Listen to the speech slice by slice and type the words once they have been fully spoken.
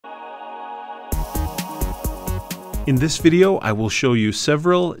In this video, I will show you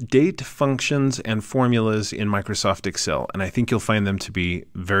several date functions and formulas in Microsoft Excel, and I think you'll find them to be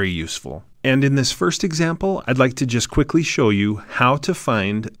very useful. And in this first example, I'd like to just quickly show you how to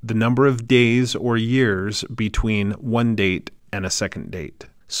find the number of days or years between one date and a second date.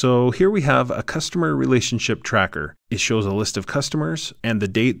 So here we have a customer relationship tracker. It shows a list of customers and the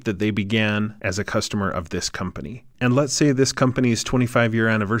date that they began as a customer of this company. And let's say this company's 25-year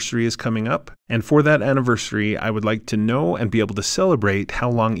anniversary is coming up. And for that anniversary, I would like to know and be able to celebrate how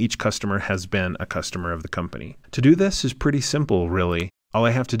long each customer has been a customer of the company. To do this is pretty simple, really. All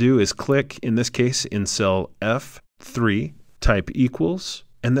I have to do is click, in this case, in cell F3, type equals,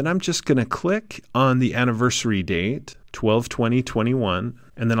 and then I'm just going to click on the anniversary date, 12/20/21,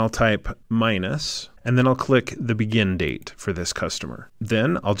 and then I'll type minus, and then I'll click the begin date for this customer.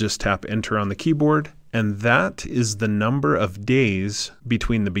 Then I'll just tap enter on the keyboard, and that is the number of days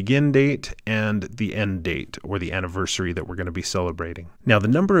between the begin date and the end date, or the anniversary that we're going to be celebrating. Now, the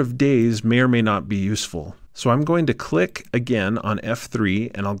number of days may or may not be useful. So I'm going to click again on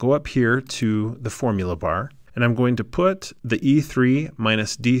F3, and I'll go up here to the formula bar. And I'm going to put the E3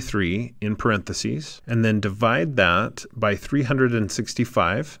 minus D3 in parentheses, and then divide that by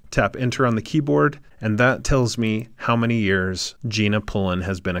 365, tap enter on the keyboard, and that tells me how many years Gina Pullen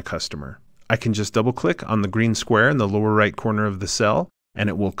has been a customer. I can just double click on the green square in the lower right corner of the cell, and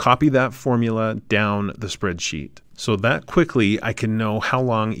it will copy that formula down the spreadsheet. So that quickly I can know how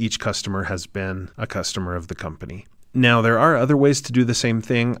long each customer has been a customer of the company. Now, there are other ways to do the same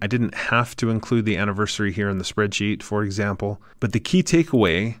thing. I didn't have to include the anniversary here in the spreadsheet, for example, but the key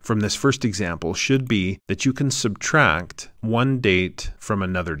takeaway from this first example should be that you can subtract one date from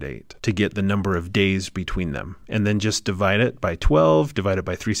another date to get the number of days between them, and then just divide it by 12, divide it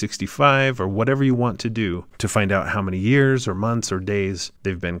by 365, or whatever you want to do to find out how many years or months or days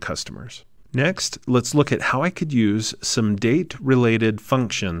they've been customers. Next, let's look at how I could use some date-related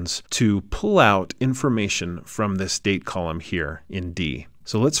functions to pull out information from this date column here in D.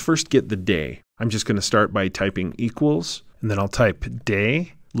 So let's first get the day. I'm just going to start by typing equals, and then I'll type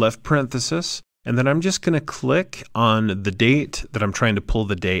day, left parenthesis, and then I'm just going to click on the date that I'm trying to pull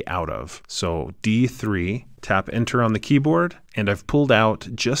the day out of. So D3, tap enter on the keyboard, and I've pulled out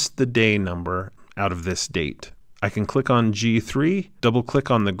just the day number out of this date. I can click on G3, double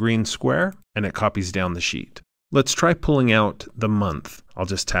click on the green square, and it copies down the sheet. Let's try pulling out the month. I'll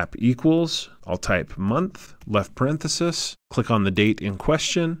just tap equals, I'll type month, left parenthesis, click on the date in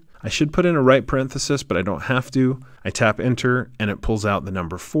question. I should put in a right parenthesis, but I don't have to. I tap enter, and it pulls out the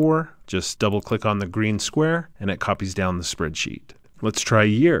number 4. Just double click on the green square, and it copies down the spreadsheet. Let's try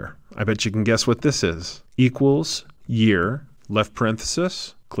year. I bet you can guess what this is. Equals, year, left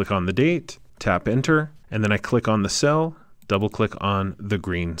parenthesis, click on the date, tap enter, and then I click on the cell, double click on the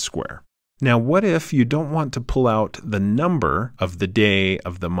green square. Now, what if you don't want to pull out the number of the day,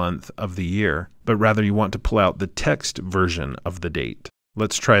 of the month, of the year, but rather you want to pull out the text version of the date?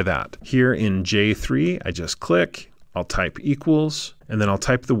 Let's try that. Here in J3, I just click, I'll type equals, and then I'll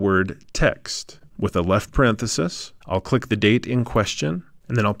type the word text with a left parenthesis. I'll click the date in question,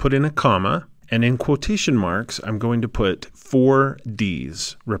 and then I'll put in a comma, and in quotation marks, I'm going to put 4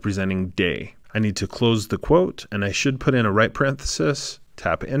 Ds representing day. I need to close the quote, and I should put in a right parenthesis,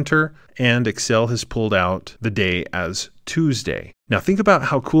 tap enter, and Excel has pulled out the day as Tuesday. Now think about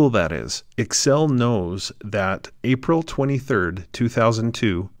how cool that is. Excel knows that April 23rd,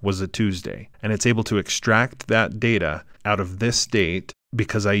 2002 was a Tuesday, and it's able to extract that data out of this date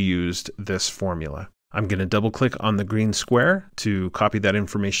because I used this formula. I'm going to double click on the green square to copy that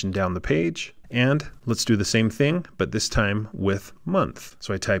information down the page, and let's do the same thing, but this time with month.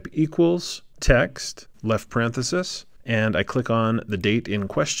 So I type equals, text, left parenthesis, and I click on the date in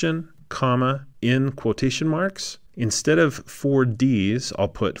question, comma, in quotation marks. Instead of 4 Ds, I'll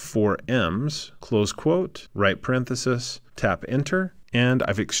put 4 Ms, close quote, right parenthesis, tap enter, and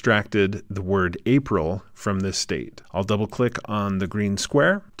I've extracted the word April from this date. I'll double click on the green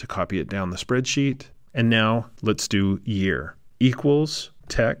square to copy it down the spreadsheet, and now let's do year. Equals,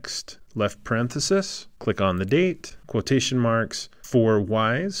 text, left parenthesis, click on the date, quotation marks, 4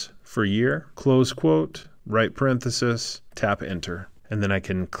 Ys, for year, close quote, right parenthesis, tap enter. And then I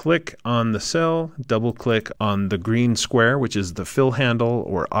can click on the cell, double click on the green square, which is the fill handle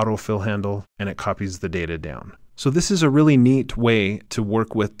or autofill handle, and it copies the data down. So this is a really neat way to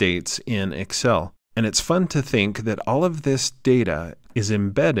work with dates in Excel. And it's fun to think that all of this data is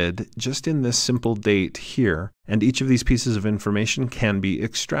embedded just in this simple date here, and each of these pieces of information can be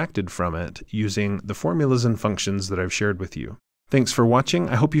extracted from it using the formulas and functions that I've shared with you. Thanks for watching.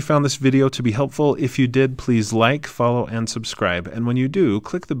 I hope you found this video to be helpful. If you did, please like, follow, and subscribe. And when you do,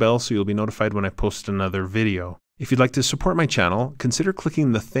 click the bell so you'll be notified when I post another video. If you'd like to support my channel, consider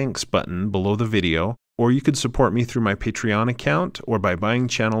clicking the thanks button below the video, or you could support me through my Patreon account or by buying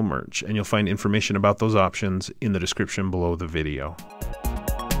channel merch, and you'll find information about those options in the description below the video.